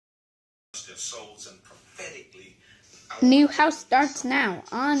New house starts now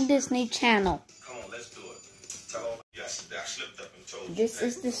on Disney Channel. Come on, let's do it. Yes, I slipped up and told you. This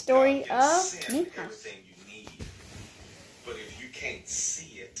is the story of New House. Everything you need. But if you can't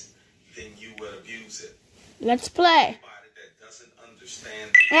see it, then you will abuse it. Let's play. That doesn't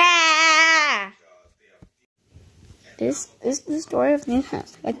understand. Ah! This is the story of New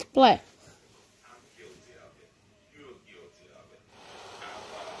House. Let's play. I'm guilty of it. You're guilty of it.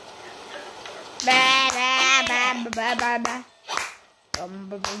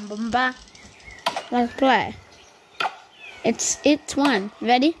 Let's play. It's one.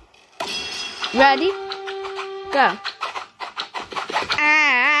 Ready? Ready? Go.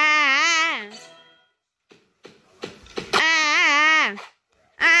 Ah! Ah!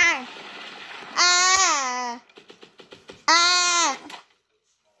 Ah! Ah! Ah!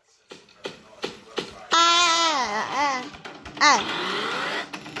 Ah!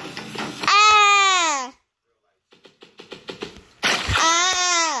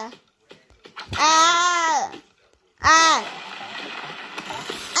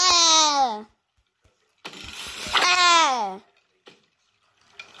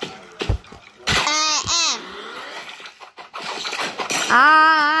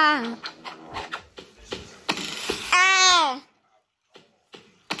 Ah!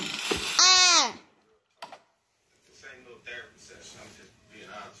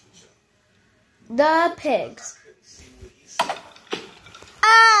 The pigs.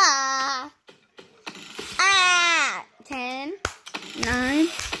 Ah! Ah! 10, 9,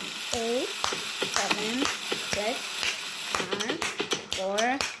 8, 7, 6, 5, 4,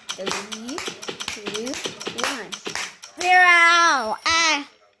 3, 2, 1. 0. Ah!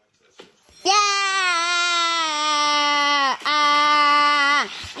 Yeah! Ah!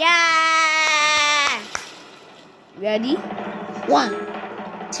 Yeah! Ready? 1,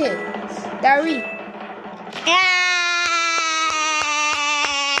 2, 3. Yeah!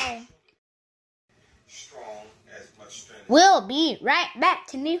 Strong as much strength. We'll be right back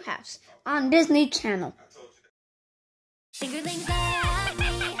to New House on Disney Channel. Fingerlings love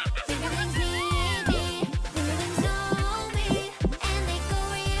me, fingerlings need me, fingerlings know me, and they go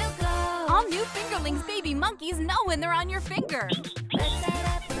where you go. All new Fingerlings baby monkeys know when they're on your finger. Left side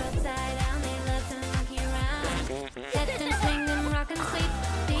up, right side down, they love to monkey around. Touch and swing and rock and sleep,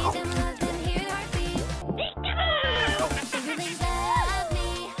 tease and love and hear the heartbeat. Fingerlings love me,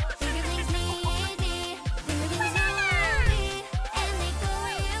 fingerlings need me, fingerlings know me, and they go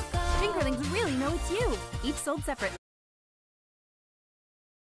where you go. Fingerlings really know it's you. Each sold separate.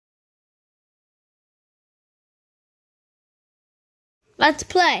 Let's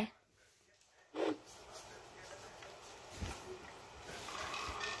play.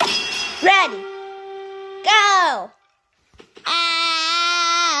 Ready. Go.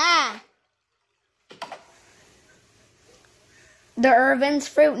 Ah! The Ervin's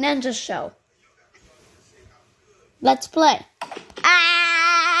Fruit Ninja Show. Let's play.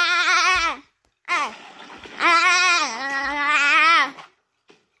 Ah! Ah! Ah!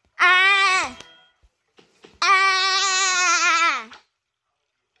 Ah! Ah!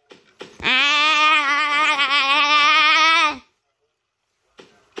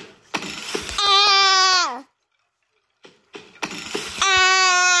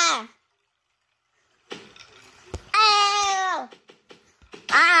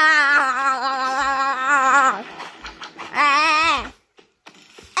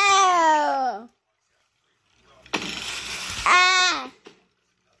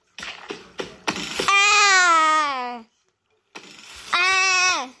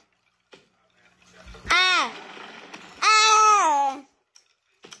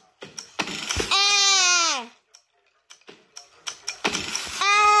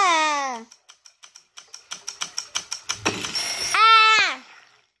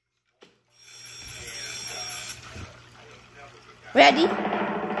 Ready? 1,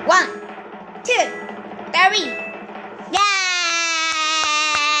 2, 3. Yeah!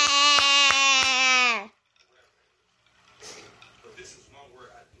 This is one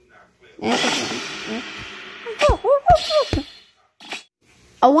word I do not play.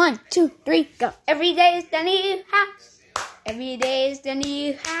 A 1, 2, 3, go. Every day is the new house. Every day is the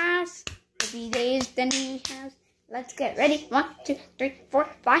new house. Every day is the new house. Let's get ready. 1, 2, 3, 4,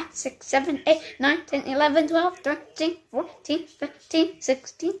 5, 6, 7, 8, 9, 10, 11, 12, 13, 14, 15,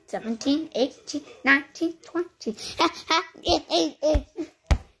 16, 17, 18, 19, 20.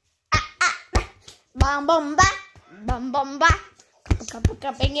 Bum bum ba, bum bum ba.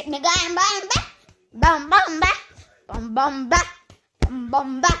 Kaping it nagaan ba ba. Bum bum ba, bum bum ba, bum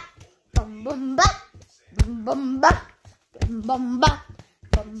bum ba, bum bum ba, bum bum ba, bum bum ba,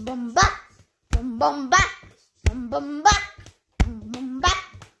 bum bum ba. bum ba, bum bum ba, bum bum ba,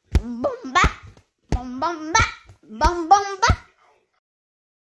 bum bum ba, bum bum ba, bum